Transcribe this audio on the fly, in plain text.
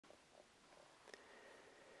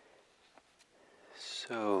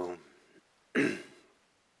So,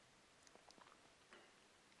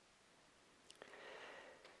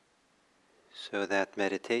 so that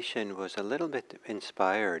meditation was a little bit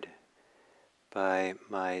inspired by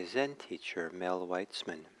my Zen teacher, Mel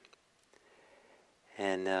Weitsman.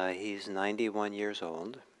 And he's 91 years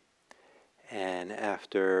old. And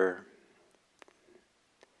after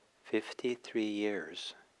 53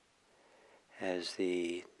 years as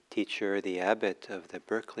the teacher, the abbot of the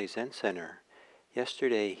Berkeley Zen Center,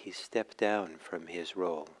 yesterday he stepped down from his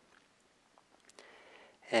role.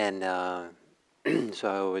 And so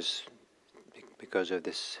I was, because of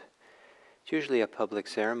this, it's usually a public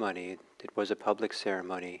ceremony. It was a public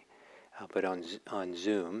ceremony, but on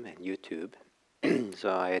Zoom and YouTube. So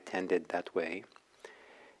I attended that way.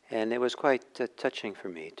 And it was quite touching for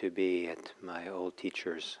me to be at my old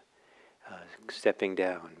teacher's stepping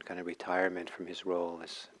down, kind of retirement from his role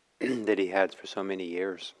as that he had for so many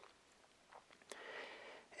years.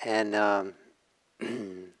 And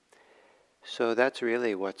so that's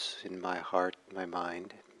really what's in my heart, my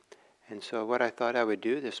mind. And so what I thought I would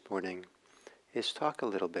do this morning is talk a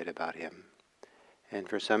little bit about him. And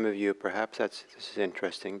for some of you, perhaps this is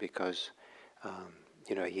interesting because,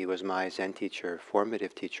 he was my Zen teacher,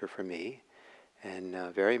 formative teacher for me, and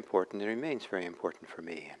very important, and remains very important for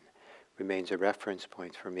me, and remains a reference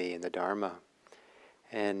point for me in the Dharma.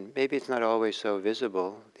 And maybe it's not always so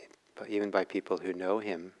visible, even by people who know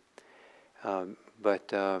him, but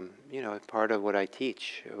part of what I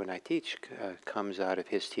teach, comes out of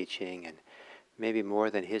his teaching, and maybe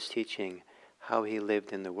more than his teaching, how he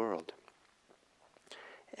lived in the world.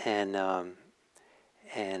 And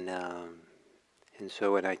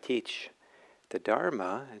so when I teach the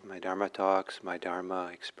Dharma, my Dharma talks, my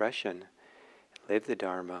Dharma expression, live the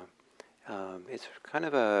Dharma, it's kind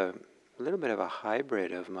of a little bit of a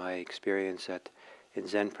hybrid of my experience in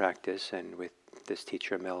Zen practice and with this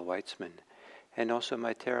teacher Mel Weitsman, and also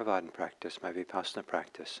my Theravadan practice, my Vipassana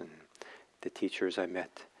practice, and the teachers I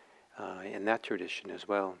met in that tradition as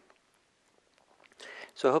well.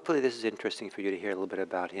 So hopefully this is interesting for you to hear a little bit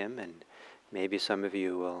about him, and maybe some of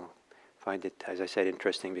you will find it, as I said,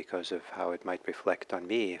 interesting because of how it might reflect on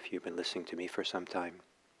me if you've been listening to me for some time.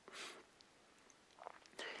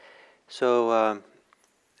 So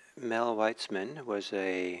Mel Weitsman was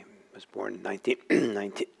born in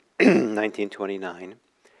 1929,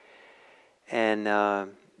 and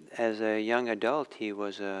as a young adult he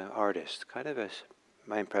was an artist,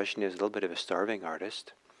 my impression is a little bit of a starving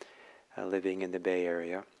artist, living in the Bay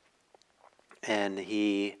Area, and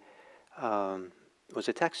he was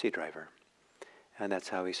a taxi driver, and that's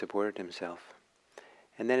how he supported himself.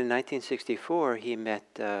 And then in 1964 he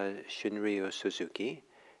met Shunryu Suzuki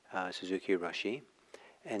Roshi,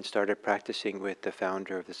 and started practicing with the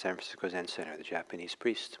founder of the San Francisco Zen Center, the Japanese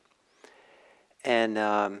priest. And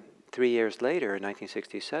 3 years later, in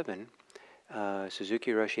 1967,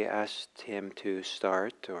 Suzuki Roshi asked him to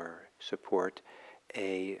start or support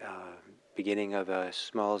a beginning of a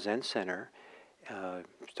small Zen center,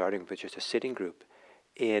 starting with just a sitting group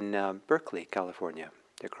in Berkeley, California,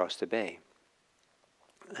 across the bay.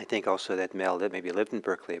 I think also that Mel maybe lived in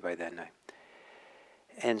Berkeley by then.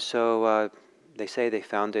 And so they say they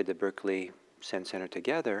founded the Berkeley Zen Center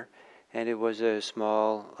together, and it was a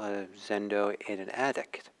small zendo in an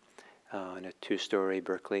attic, in a 2-story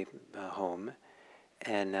Berkeley home.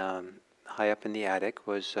 And high up in the attic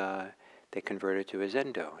was, they converted to a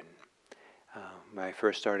zendo. And when I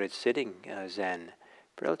first started sitting Zen,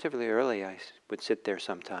 relatively early, I would sit there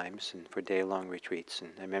sometimes and for day-long retreats.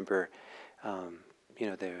 And I remember,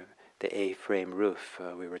 the A-frame roof.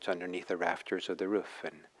 We were underneath the rafters of the roof,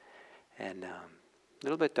 and a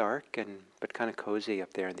little bit dark, but kind of cozy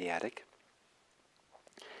up there in the attic.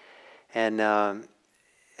 And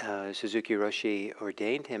Suzuki Roshi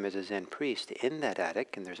ordained him as a Zen priest in that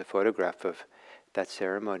attic, and there's a photograph of that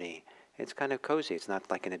ceremony. It's kind of cozy. It's not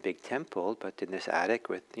like in a big temple, but in this attic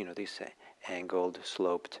with these angled,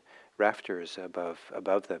 sloped rafters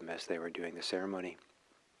above them as they were doing the ceremony.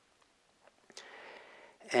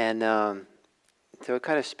 And so it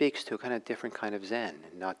kind of speaks to a kind of different kind of Zen,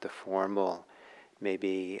 not the formal,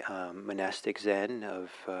 maybe monastic Zen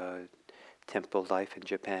of temple life in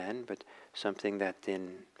Japan, but something that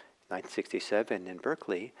in 1967 in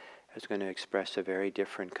Berkeley is going to express a very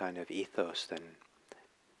different kind of ethos than.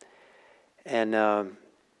 And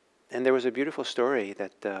there was a beautiful story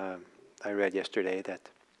that I read yesterday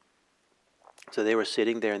so they were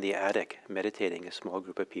sitting there in the attic meditating, a small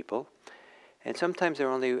group of people. And sometimes there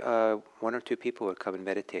were only 1 or 2 people who would come and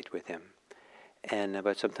meditate with him,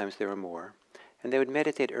 but sometimes there were more. And they would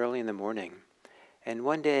meditate early in the morning. And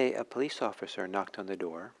one day a police officer knocked on the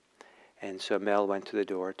door, And so Mel went to the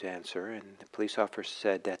door to answer, and the police officer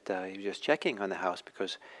said that he was just checking on the house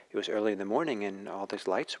because it was early in the morning and all these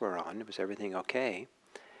lights were on. Was everything okay?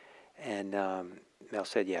 And Mel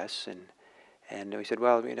said yes. And he said,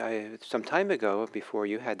 well, some time ago, before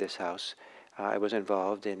you had this house, I was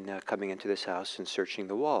involved in coming into this house and searching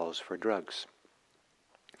the walls for drugs.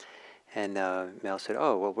 And Mel said,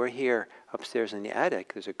 oh, well, we're here upstairs in the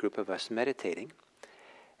attic. There's a group of us meditating.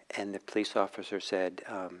 And the police officer said,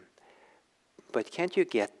 but can't you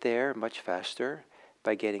get there much faster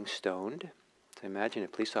by getting stoned? So imagine a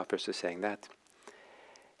police officer saying that.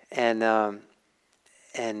 And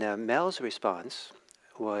Mel's response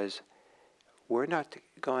was, we're not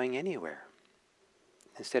going anywhere.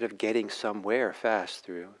 Instead of getting somewhere fast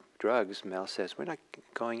through drugs, Mel says, we're not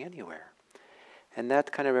going anywhere. And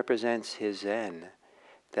that kind of represents his Zen,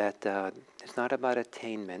 that it's not about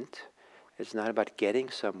attainment, it's not about getting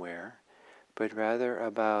somewhere, but rather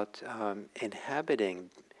about inhabiting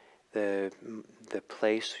the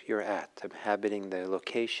place you're at, inhabiting the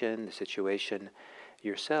location, the situation,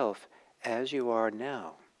 yourself, as you are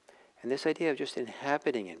now. And this idea of just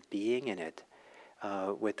inhabiting it, being in it,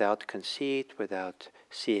 without conceit, without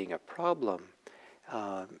seeing a problem,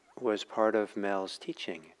 was part of Mel's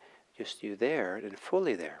teaching. Just you there and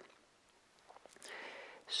fully there.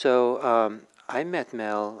 So I met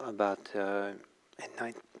Mel about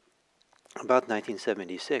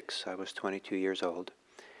 1976. I was 22 years old,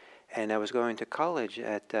 and I was going to college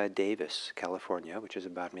at Davis, California, which is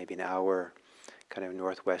about maybe an hour kind of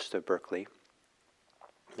northwest of Berkeley,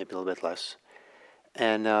 maybe a little bit less.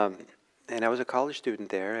 And I was a college student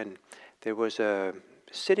there, and there was a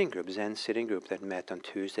sitting group, Zen sitting group, that met on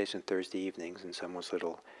Tuesdays and Thursday evenings in someone's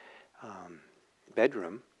little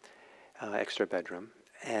bedroom, extra bedroom.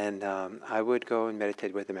 And I would go and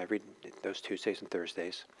meditate with them those Tuesdays and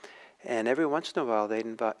Thursdays. And every once in a while,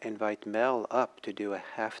 they'd invite Mel up to do a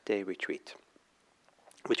half-day retreat,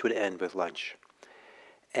 which would end with lunch.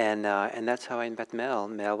 And that's how I met Mel.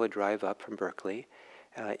 Mel would drive up from Berkeley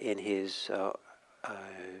in his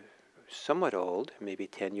somewhat old, maybe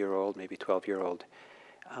 10-year-old, maybe 12-year-old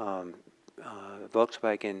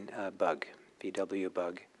Volkswagen Bug, VW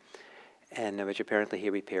Bug, and which apparently he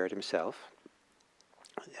repaired himself.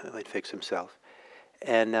 He'd fix himself.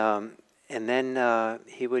 And then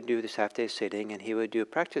he would do this half-day sitting, and he would do a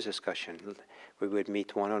practice discussion. We would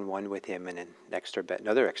meet one-on-one with him in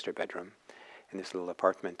another extra bedroom in this little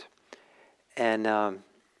apartment. And I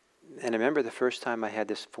remember the first time I had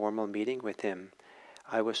this formal meeting with him,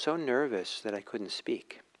 I was so nervous that I couldn't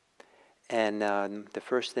speak. And the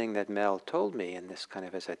first thing that Mel told me, and this kind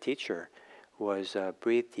of as a teacher, was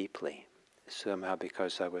breathe deeply, somehow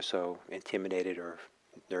because I was so intimidated or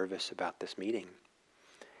nervous about this meeting.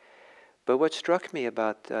 But what struck me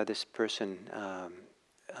about this person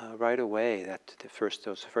right away,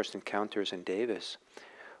 those first encounters in Davis,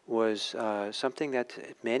 was something that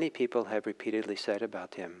many people have repeatedly said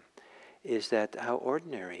about him, is that how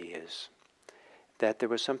ordinary he is. That there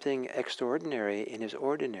was something extraordinary in his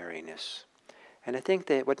ordinariness. And I think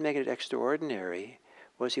that what made it extraordinary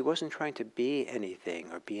was he wasn't trying to be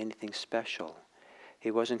anything or be anything special.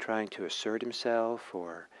 He wasn't trying to assert himself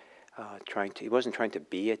or he wasn't trying to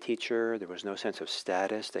be a teacher. There was no sense of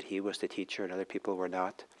status that he was the teacher and other people were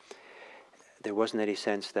not. There wasn't any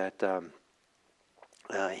sense that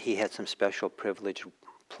he had some special privileged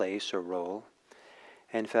place or role.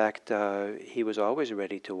 In fact, he was always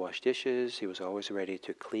ready to wash dishes. He was always ready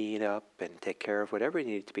to clean up and take care of whatever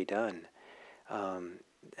needed to be done,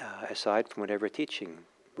 aside from whatever teaching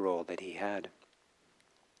role that he had.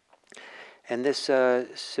 And this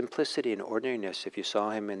simplicity and ordinariness, if you saw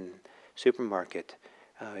him in supermarket,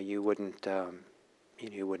 you wouldn't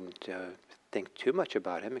think too much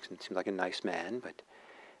about him. It seemed like a nice man, but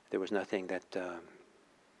there was nothing that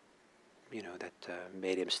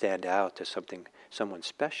made him stand out as someone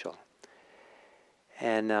special.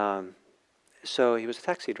 And so he was a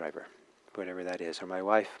taxi driver, whatever that is. Or my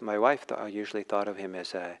wife usually thought of him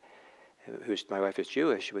as my wife is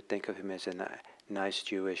Jewish, would think of him as a nice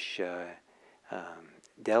Jewish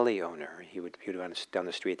deli owner. He would go down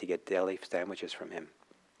the street to get deli sandwiches from him.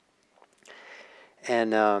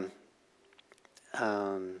 And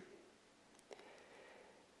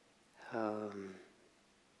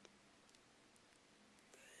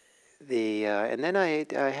and then I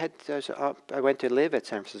went to live at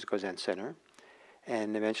San Francisco Zen Center,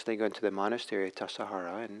 and eventually go into the monastery at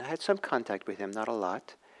Tassajara, and I had some contact with him, not a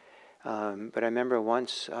lot. But I remember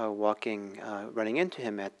once running into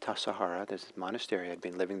him at Tassajara, this monastery. I'd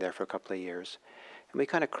been living there for a couple of years, and we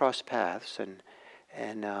kind of crossed paths,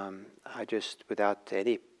 and I just, without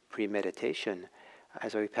any premeditation,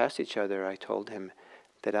 as we passed each other, I told him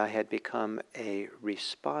that I had become a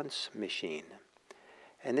response machine.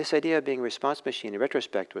 And this idea of being a response machine, in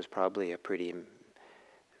retrospect, was probably a pretty,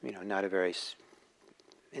 not a very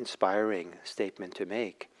inspiring statement to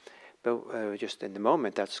make. But just in the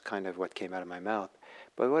moment, that's kind of what came out of my mouth.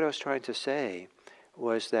 But what I was trying to say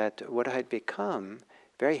was that what I had become,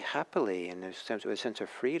 very happily, in a sense, with a sense of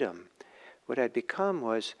freedom, what I had become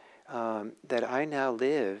was that I now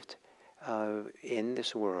lived in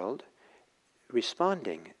this world,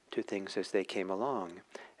 responding to things as they came along.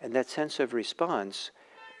 And that sense of response,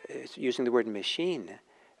 using the word machine,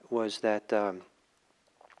 was that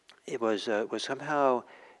it was somehow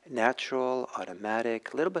natural,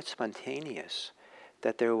 automatic, a little bit spontaneous,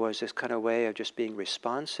 that there was this kind of way of just being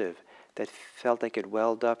responsive that felt like it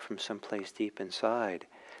welled up from someplace deep inside,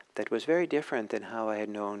 that was very different than how I had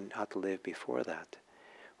known how to live before that.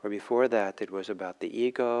 Or before that, it was about the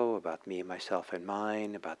ego, about me, myself, and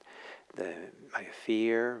mine, about my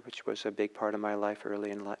fear, which was a big part of my life early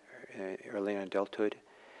in adulthood.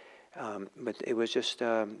 But it was just,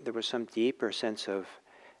 there was some deeper sense of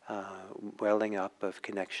welling up of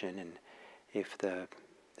connection, and if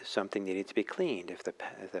something needed to be cleaned, if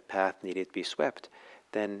the path needed to be swept,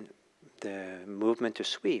 then the movement to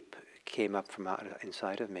sweep came up from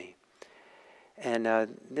inside of me. And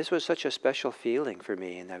this was such a special feeling for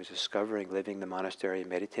me, and I was discovering, living in the monastery,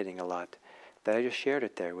 meditating a lot, that I just shared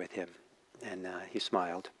it there with him, and he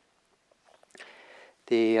smiled.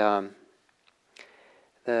 The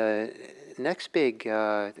next big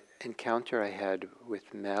encounter I had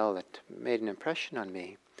with Mel that made an impression on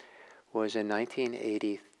me was in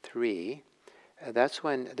 1983. That's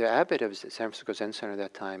when the abbot of San Francisco Zen Center at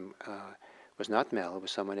that time was not Mel, it was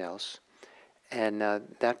someone else. And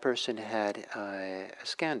that person had a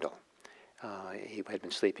scandal. He had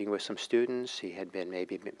been sleeping with some students. He had been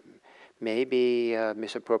maybe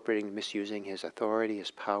misappropriating, misusing his authority,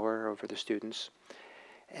 his power over the students.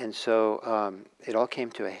 And so it all came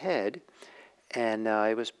to a head, and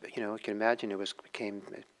it was, you can imagine, it was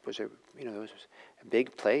a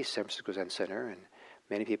big place, San Francisco Zen Center, and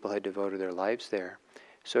many people had devoted their lives there.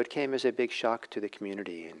 So it came as a big shock to the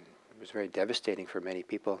community, and it was very devastating for many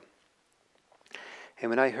people. And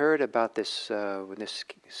when I heard about this, when this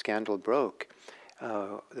scandal broke,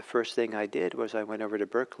 the first thing I did was I went over to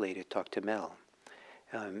Berkeley to talk to Mel.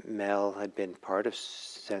 Mel had been part of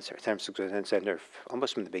San Francisco Zen Center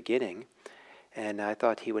almost from the beginning, and I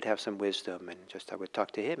thought he would have some wisdom, and I would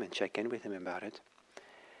talk to him and check in with him about it.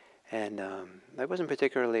 And I wasn't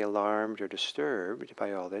particularly alarmed or disturbed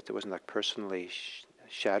by all that. It wasn't like personally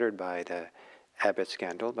shattered by the Abbott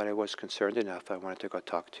scandal, but I was concerned enough. I wanted to go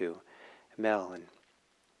talk to Mel,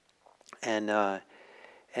 and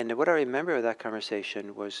what I remember of that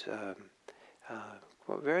conversation was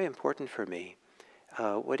very important for me.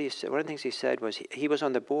 One of the things he said was he was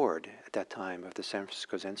on the board at that time of the San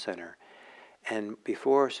Francisco Zen Center, and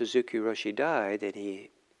before Suzuki Roshi died, and he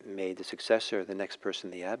made the successor, the next person,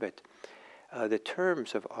 the abbot, the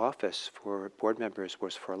terms of office for board members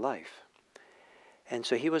was for life. And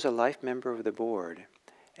so he was a life member of the board,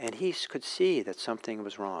 and he could see that something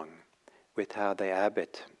was wrong with how the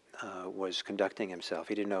abbot was conducting himself.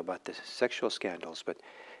 He didn't know about the sexual scandals, but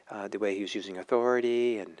the way he was using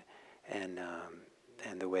authority and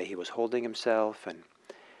the way he was holding himself, and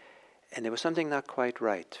there was something not quite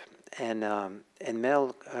right. And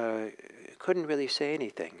Mel couldn't really say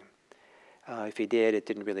anything. If he did, it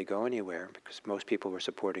didn't really go anywhere because most people were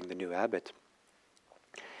supporting the new abbot.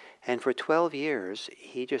 And for 12 years,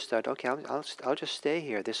 he just thought, okay, I'll just stay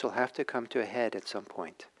here. This will have to come to a head at some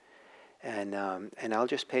point. And I'll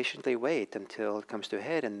just patiently wait until it comes to a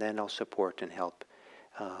head, and then I'll support and help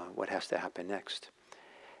what has to happen next.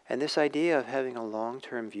 And this idea of having a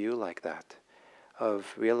long-term view like that,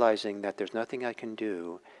 of realizing that there's nothing I can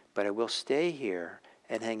do, but I will stay here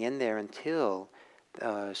and hang in there until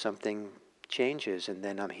something changes, and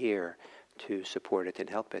then I'm here to support it and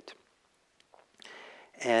help it.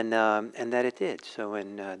 And that it did. So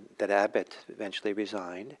when that abbot eventually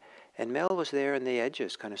resigned, and Mel was there on the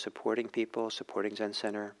edges, kind of supporting people, supporting Zen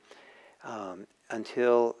Center,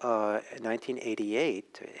 until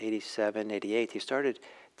 1988, 87, 88, he started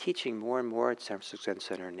teaching more and more at San Francisco Zen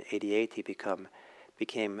Center. In 88, he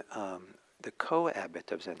became the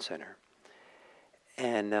co-abbot of Zen Center.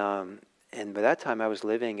 And by that time, I was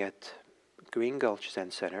living at Green Gulch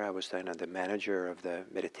Zen Center. I was then the manager of the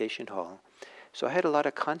meditation hall. So I had a lot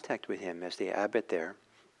of contact with him as the abbot there.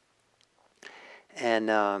 And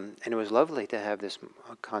it was lovely to have this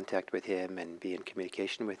contact with him and be in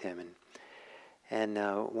communication with him. And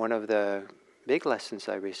one of the big lessons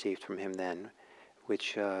I received from him then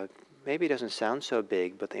which maybe doesn't sound so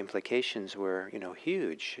big, but the implications were,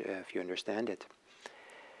 huge if you understand it.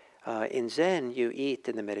 In Zen, you eat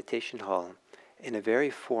in the meditation hall in a very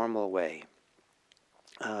formal way.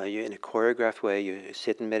 You, in a choreographed way, you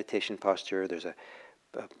sit in meditation posture. There's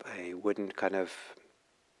a wooden kind of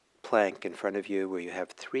plank in front of you where you have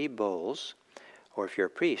 3 bowls, or if you're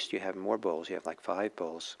a priest, you have more bowls. You have like 5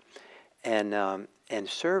 bowls, and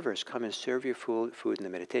servers come and serve you food in the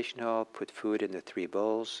meditation hall. Put food in the 3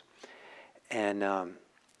 bowls,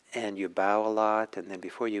 and you bow a lot. And then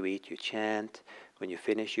before you eat, you chant. When you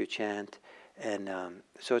finish, you chant. And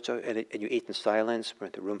so and you eat in silence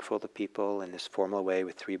with a room full of people in this formal way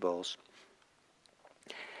with 3 bowls.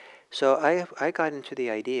 So I got into the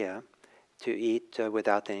idea to eat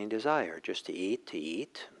without any desire, just to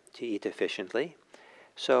eat efficiently.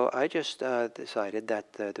 So I just decided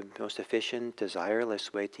that the most efficient,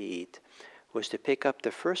 desireless way to eat was to pick up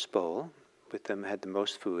the first bowl, with them had the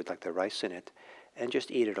most food, like the rice in it, and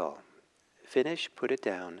just eat it all. Finish, put it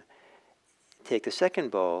down. Take the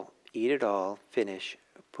second bowl, eat it all, finish,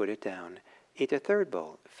 put it down. Eat the third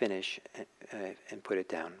bowl, finish, and put it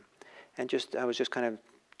down. And I was just kind of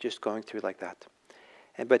just going through like that.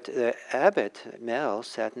 But the abbot, Mel,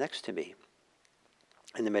 sat next to me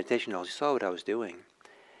in the meditation hall. He saw what I was doing.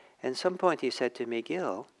 And at some point he said to me,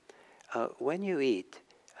 Gil, when you eat,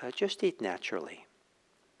 just eat naturally.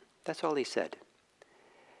 That's all he said.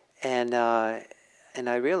 And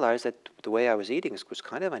I realized that the way I was eating was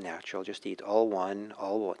kind of unnatural. Just eat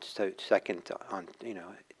second on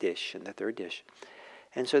dish and the third dish.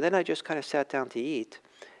 And so then I just kind of sat down to eat,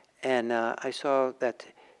 and I saw that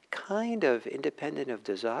kind of independent of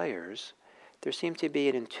desires, there seemed to be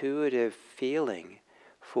an intuitive feeling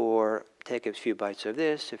for take a few bites of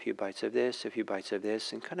this, a few bites of this, a few bites of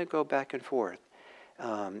this, and kind of go back and forth,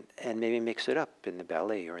 and maybe mix it up in the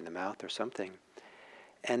belly or in the mouth or something.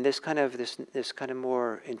 And this kind of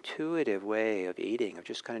more intuitive way of eating, of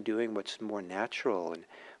just kind of doing what's more natural and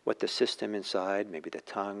what the system inside, maybe the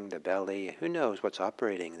tongue, the belly, who knows what's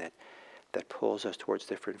operating that pulls us towards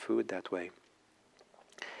different food that way.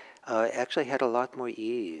 Actually had a lot more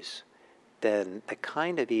ease than the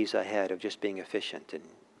kind of ease I had of just being efficient and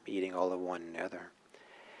eating all of one and the other.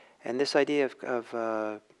 And this idea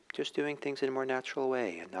of just doing things in a more natural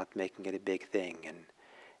way and not making it a big thing,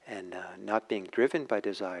 and not being driven by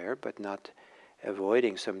desire, but not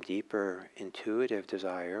avoiding some deeper intuitive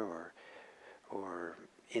desire or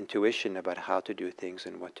intuition about how to do things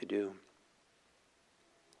and what to do.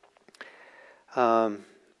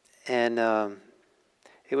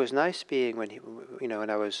 It was nice being when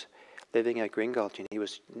I was living at Green Gulch, and he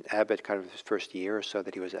was abbot kind of his first year or so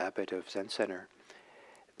that he was abbot of Zen Center,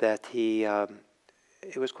 that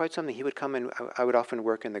it was quite something. He would come and I would often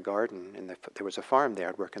work in the garden, and there was a farm there.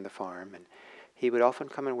 I'd work in the farm, and he would often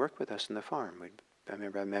come and work with us in the farm. I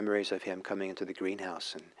remember memories of him coming into the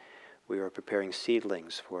greenhouse, and we were preparing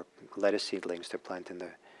seedlings for lettuce seedlings to plant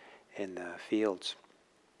in the fields.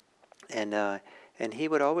 And he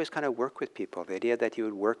would always kind of work with people. The idea that he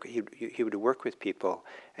would work with people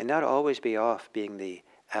and not always be off being the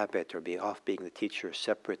abbot or be off being the teacher,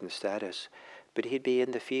 separate in status, but he'd be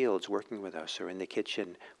in the fields working with us or in the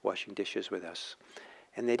kitchen washing dishes with us.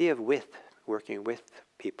 And the idea of working with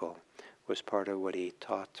people was part of what he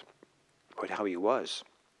taught, or how he was.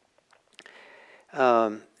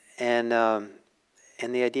 And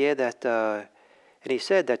the idea that, and he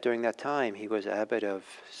said that during that time he was abbot of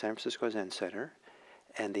San Francisco Zen Center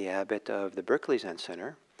and the abbot of the Berkeley Zen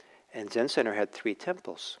Center. And Zen Center had 3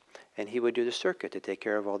 temples. And he would do the circuit to take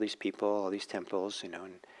care of all these people, all these temples, and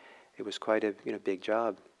it was quite a big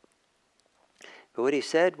job. But what he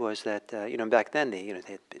said was that, back then,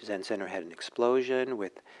 the Zen Center had an explosion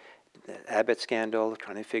with the Abbott scandal,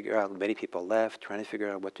 trying to figure out, many people left, trying to figure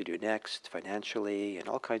out what to do next financially and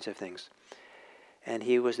all kinds of things. And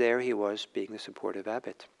he was being the supportive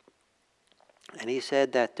abbot. And he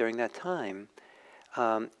said that during that time,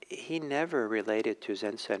 he never related to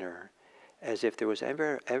Zen Center as if there was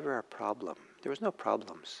ever a problem. There was no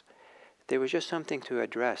problems. There was just something to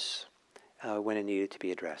address when it needed to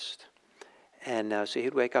be addressed. And so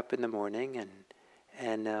he'd wake up in the morning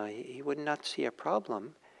and he would not see a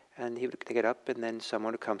problem. And he would get up, and then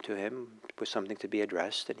someone would come to him with something to be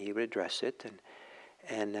addressed, and he would address it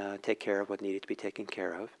and take care of what needed to be taken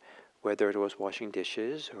care of, whether it was washing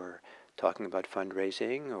dishes or talking about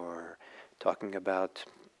fundraising or talking about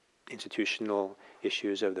institutional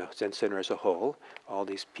issues of the Zen Center as a whole. All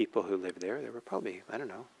these people who lived there were probably,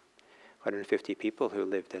 150 people who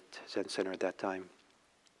lived at Zen Center at that time.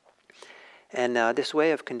 And this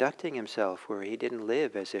way of conducting himself, where he didn't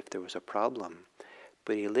live as if there was a problem,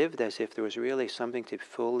 but he lived as if there was really something to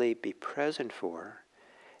fully be present for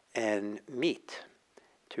and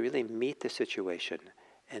to really meet the situation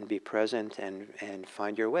and be present and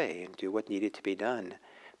find your way and do what needed to be done,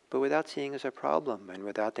 but without seeing as a problem and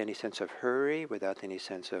without any sense of hurry, without any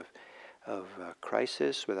sense of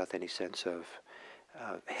crisis, without any sense of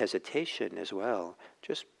hesitation as well.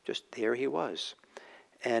 Just there he was,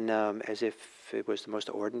 and as if it was the most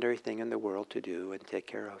ordinary thing in the world to do and take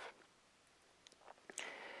care of.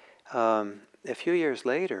 A few years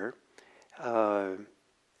later,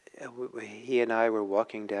 he and I were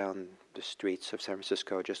walking down the streets of San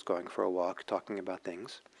Francisco, just going for a walk, talking about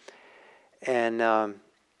things, and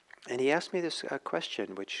he asked me this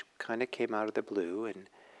question, which kind of came out of the blue,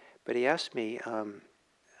 but he asked me,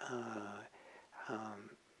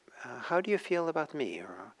 how do you feel about me,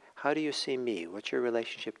 or how do you see me? What's your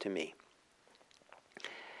relationship to me?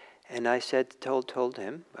 And I told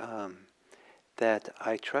him that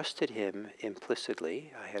I trusted him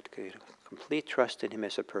implicitly. I had complete trust in him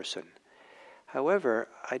as a person. However,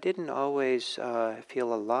 I didn't always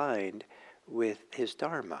feel aligned with his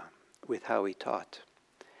Dharma, with how he taught.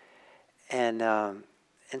 And so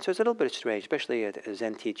it's a little bit strange, especially a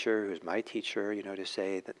Zen teacher who's my teacher, to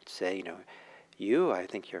say, I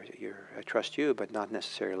think I trust you, but not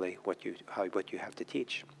necessarily what you have to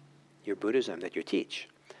teach, your Buddhism that you teach.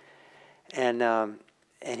 And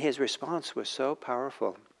his response was so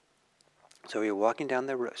powerful. So we were walking down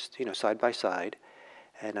the road, side by side,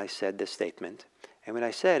 and I said this statement. And when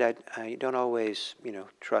I said I don't always,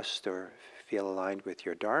 trust or feel aligned with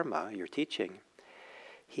your Dharma, your teaching,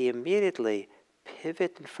 he immediately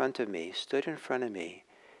pivoted in front of me, stood in front of me,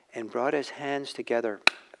 and brought his hands together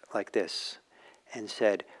like this, and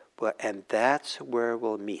said, "Well, and that's where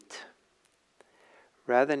we'll meet."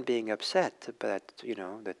 Rather than being upset, but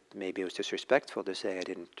that maybe it was disrespectful to say I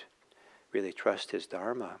didn't really trust his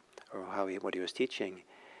Dharma or what he was teaching,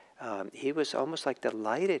 he was almost like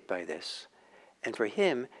delighted by this, and for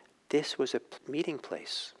him, this was a meeting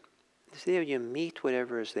place. There you meet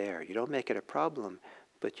whatever is there. You don't make it a problem,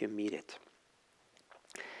 but you meet it.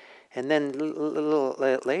 And then a little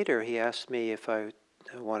later, he asked me if I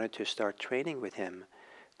wanted to start training with him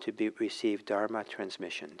to receive Dharma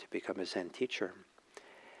transmission, to become a Zen teacher.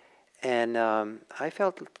 And I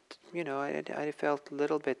felt, I felt a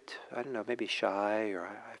little bit, I don't know, maybe shy, or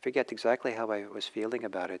I forget exactly how I was feeling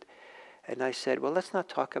about it. And I said, well, let's not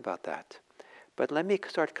talk about that. But let me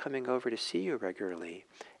start coming over to see you regularly,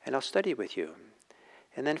 and I'll study with you.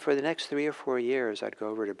 And then for the next 3 or 4 years, I'd go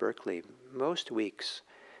over to Berkeley most weeks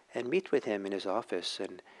and meet with him in his office.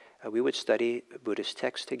 And we would study Buddhist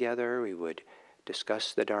texts together. We would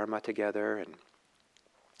discuss the Dharma together.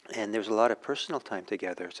 And there was a lot of personal time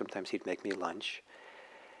together. Sometimes he'd make me lunch.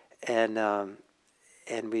 And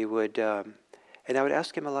we would, and I would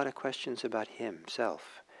ask him a lot of questions about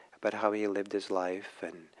himself, about how he lived his life.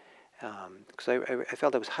 And because I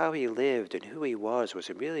felt it was how he lived and who he was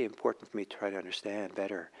really important for me to try to understand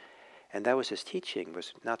better. And that was his teaching,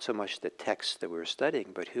 was not so much the text that we were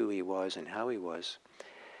studying, but who he was and how he was.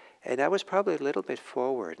 And I was probably a little bit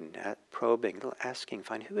forward and probing, asking,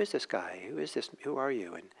 fine, who is this guy? Who is this? Who are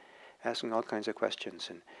you? And asking all kinds of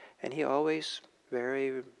questions. And he always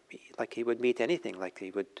like he would meet anything. Like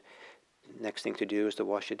he would, next thing to do is to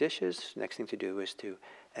wash the dishes. Next thing to do is to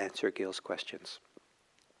answer Gil's questions.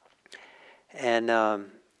 And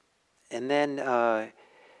then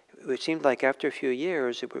it seemed like after a few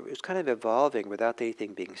years, it was kind of evolving without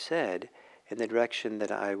anything being said in the direction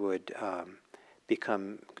that I would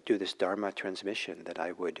do this Dharma transmission, that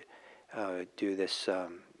I would do this,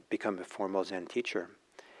 become a formal Zen teacher.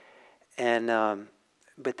 And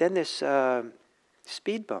but then this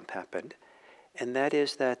speed bump happened, and that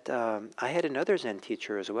is that I had another Zen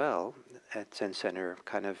teacher as well at Zen Center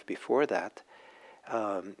kind of before that,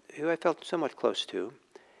 who I felt somewhat close to.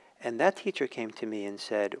 And that teacher came to me and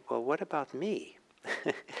said, well, what about me?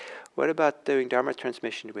 What about doing Dharma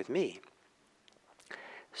transmission with me?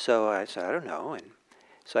 So I said, I don't know. And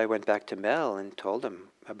so I went back to Mel and told him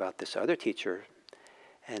about this other teacher.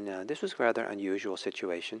 And this was a rather unusual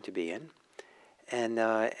situation to be in. And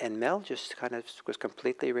Mel just kind of was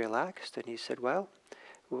completely relaxed. And he said, well,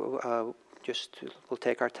 we'll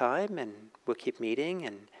take our time and we'll keep meeting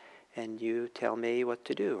and you tell me what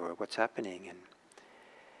to do or what's happening.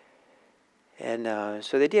 And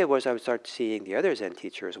so the idea was I would start seeing the other Zen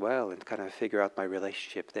teacher as well and kind of figure out my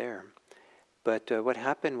relationship there. But what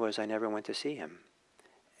happened was I never went to see him.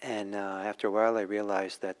 And after a while I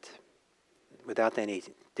realized that without any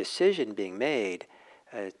decision being made,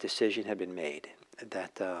 a decision had been made.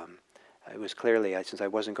 That it was clearly, since I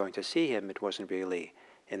wasn't going to see him, it wasn't really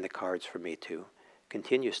in the cards for me to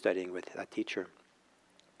continue studying with that teacher.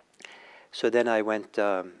 So then I went,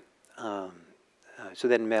 so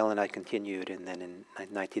then Mel and I continued, and then in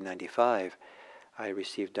 1995, I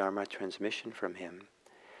received Dharma transmission from him.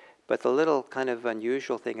 But the little kind of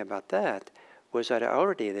unusual thing about that was that I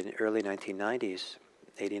already in the early 1990s,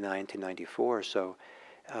 89 to 94, so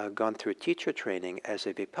gone through teacher training as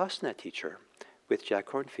a Vipassana teacher with Jack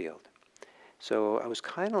Kornfield. So I was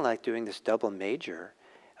kind of like doing this double major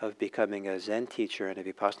of becoming a Zen teacher and a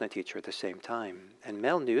Vipassana teacher at the same time. And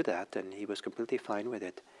Mel knew that, and he was completely fine with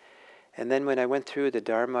it. And then when I went through the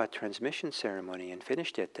Dharma transmission ceremony and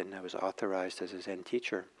finished it, and I was authorized as a Zen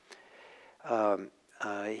teacher,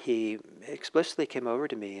 he explicitly came over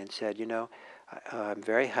to me and said, you know, I'm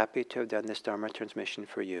very happy to have done this Dharma transmission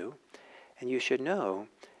for you, and you should know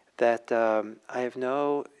that I have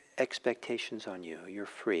no expectations on you. You're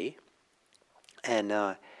free. And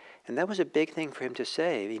that was a big thing for him to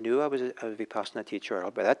say. He knew I was a Vipassana teacher.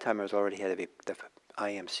 By that time, I was already head of the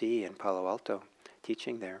IMC in Palo Alto,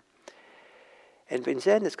 teaching there. And in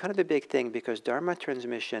Zen, it's kind of a big thing because Dharma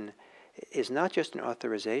transmission is not just an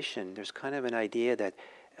authorization. There's kind of an idea that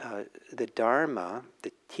the Dharma,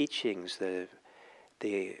 the teachings, the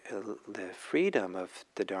freedom of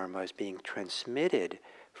the Dharma is being transmitted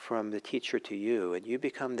from the teacher to you, and you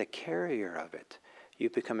become the carrier of it. You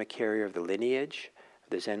become a carrier of the lineage,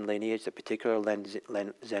 the Zen lineage, the particular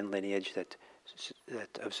Zen lineage that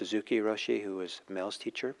of Suzuki Roshi, who was Mel's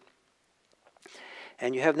teacher.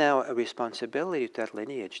 And you have now a responsibility to that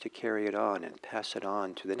lineage to carry it on and pass it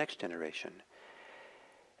on to the next generation.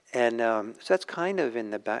 And so that's kind of in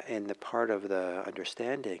the part of the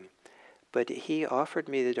understanding. But he offered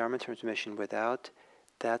me the Dharma transmission without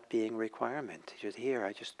that being a requirement. He said, here,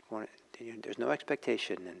 I just want, there's no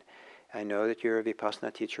expectation. And I know that you're a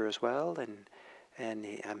Vipassana teacher as well, and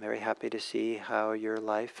I'm very happy to see how your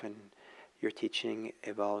life and your teaching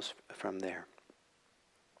evolves from there.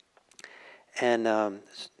 And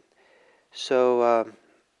so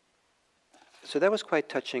that was quite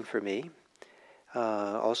touching for me.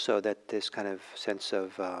 Also, that this kind of sense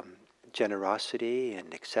of generosity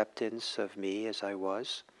and acceptance of me as I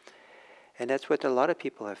was. And that's what a lot of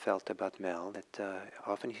people have felt about Mel, that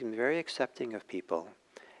often he's very accepting of people.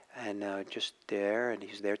 And just there, and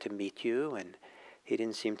he's there to meet you, and he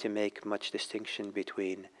didn't seem to make much distinction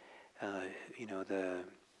between,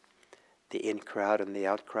 the in crowd and the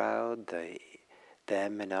out crowd,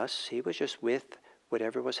 them and us. He was just with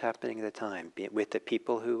whatever was happening at the time, with the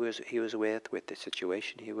people he was with the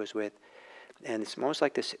situation he was with, and it's almost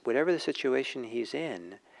like this: whatever the situation he's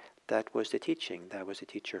in, that was the teaching, that was the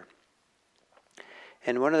teacher.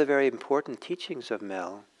 And one of the very important teachings of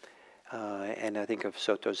Mel, and I think of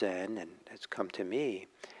Soto Zen, and it's come to me,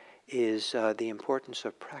 is the importance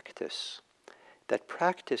of practice. That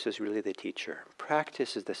practice is really the teacher.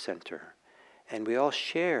 Practice is the center. And we all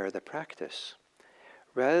share the practice.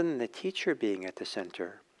 Rather than the teacher being at the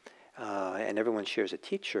center, and everyone shares a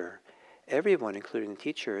teacher, everyone, including the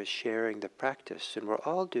teacher, is sharing the practice. And we're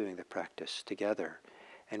all doing the practice together.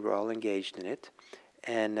 And we're all engaged in it.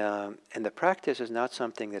 And the practice is not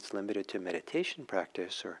something that's limited to meditation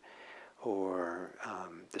practice or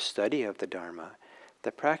the study of the Dharma.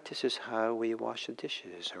 The practice is how we wash the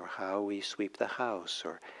dishes, or how we sweep the house,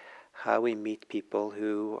 or how we meet people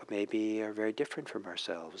who maybe are very different from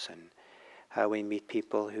ourselves, and how we meet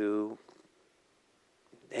people who,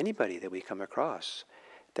 anybody that we come across,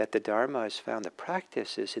 that the Dharma is found. The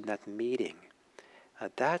practice is in that meeting.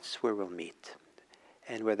 That's where we'll meet.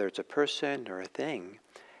 And whether it's a person or a thing,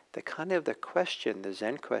 the question, the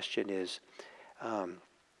Zen question is,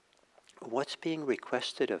 what's being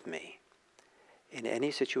requested of me? In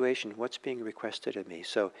any situation, what's being requested of me?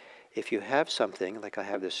 So if you have something, like I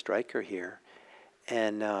have this striker here,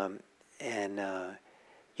 and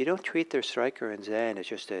you don't treat the striker in Zen as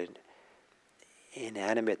just an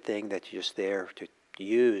inanimate thing that you're just there to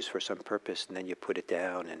use for some purpose, and then you put it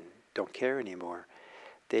down and don't care anymore.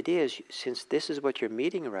 The idea is, since this is what you're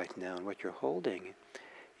meeting right now and what you're holding,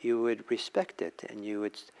 you would respect it, and you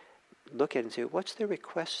would look at it and say, what's the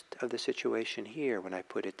request of the situation here when I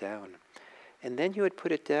put it down? And then you would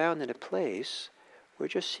put it down in a place where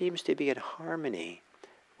it just seems to be in harmony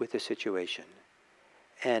with the situation.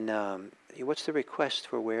 And what's the request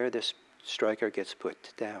for where this striker gets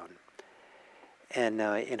put down? And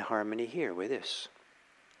in harmony here with this.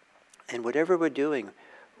 And whatever we're doing,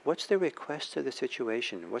 what's the request of the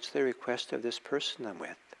situation? What's the request of this person I'm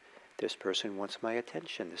with? This person wants my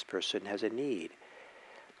attention. This person has a need.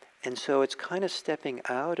 And so it's kind of stepping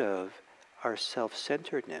out of our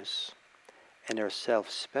self-centeredness and our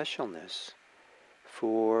self-specialness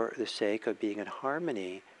for the sake of being in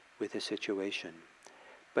harmony with the situation.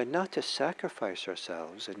 but not to sacrifice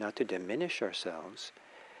ourselves and not to diminish ourselves,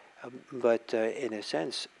 but in a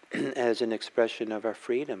sense as an expression of our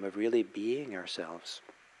freedom of really being ourselves.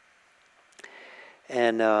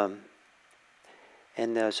 And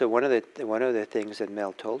so one of the things that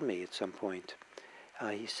Mel told me at some point,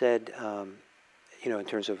 he said, in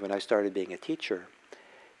terms of when I started being a teacher,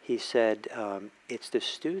 he said, it's the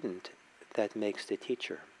student that makes the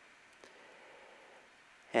teacher.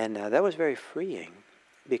 And that was very freeing,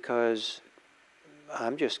 because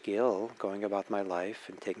I'm just Gil going about my life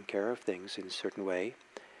and taking care of things in a certain way,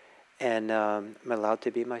 and I'm allowed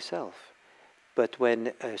to be myself. But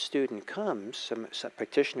when a student comes, some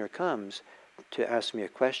practitioner comes to ask me a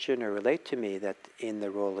question or relate to me that in the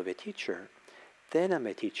role of a teacher, then I'm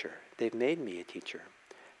a teacher. They've made me a teacher.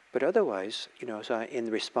 But otherwise, so in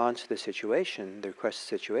response to the situation, the requested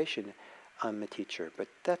situation, I'm a teacher. But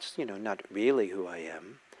that's, not really who I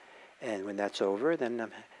am. And when that's over,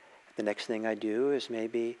 then the next thing I do is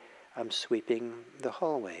maybe I'm sweeping the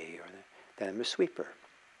hallway, or then I'm a sweeper.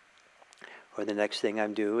 Or the next thing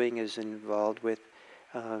I'm doing is involved with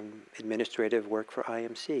administrative work for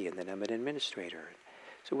IMC, and then I'm an administrator.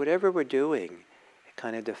 So whatever we're doing, it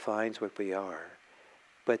kind of defines what we are.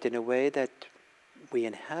 But in a way that we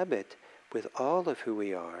inhabit with all of who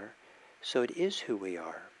we are, so it is who we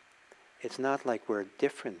are. It's not like we're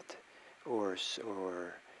different or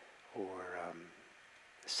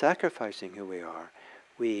sacrificing who we are.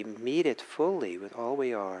 We meet it fully with all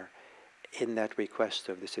we are in that request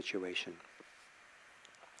of the situation.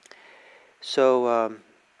 So,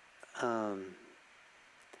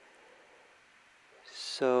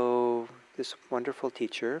 so this wonderful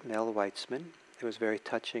teacher, Mel Weitsman, it was very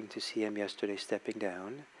touching to see him yesterday stepping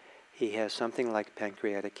down. He has something like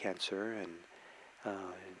pancreatic cancer,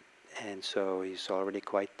 and so he's already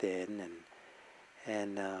quite thin,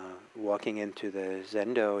 and walking into the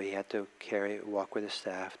zendo, he had to walk with a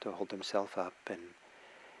staff to hold himself up,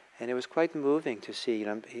 and it was quite moving to see.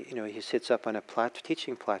 He sits up on a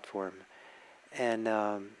teaching platform, and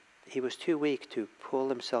he was too weak to pull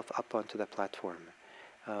himself up onto the platform.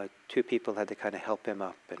 Two people had to kind of help him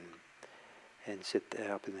up and sit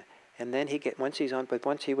up, and then once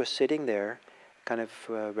he was sitting there, kind of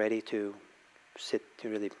ready to sit, to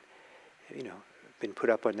really, been put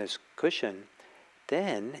up on this cushion.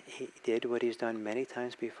 Then he did what he's done many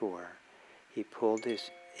times before. He pulled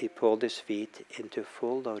his feet into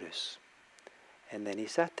full lotus, and then he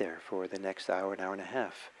sat there for the next hour, an hour and a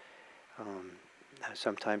half.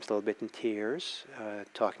 Sometimes a little bit in tears,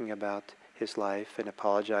 talking about his life and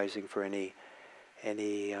apologizing for any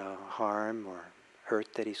harm or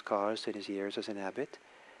hurt that he's caused in his years as an abbot,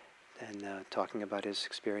 and talking about his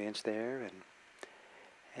experience there,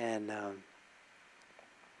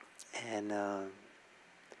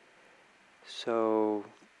 so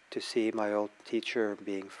to see my old teacher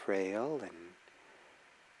being frail, and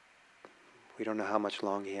we don't know how much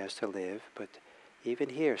long he has to live, but even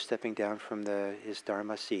here, stepping down from his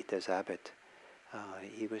Dharma seat as abbot,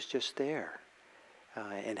 he was just there,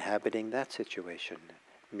 inhabiting that situation,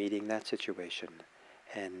 meeting that situation,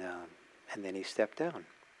 and then he stepped down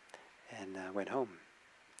and went home.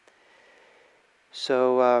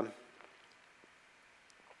 So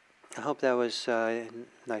I hope that was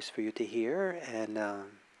nice for you to hear, and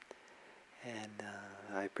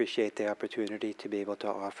I appreciate the opportunity to be able to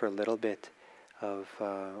offer a little bit of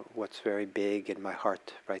what's very big in my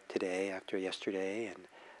heart right today after yesterday, and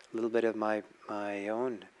a little bit of my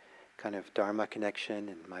own kind of Dharma connection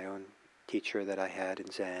and my own teacher that I had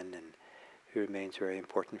in Zen, and who remains very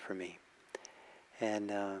important for me.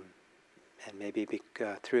 And maybe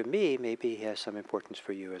through me, maybe he has some importance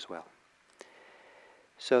for you as well.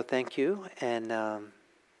 So thank you, and I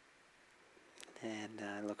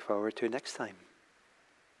look forward to next time.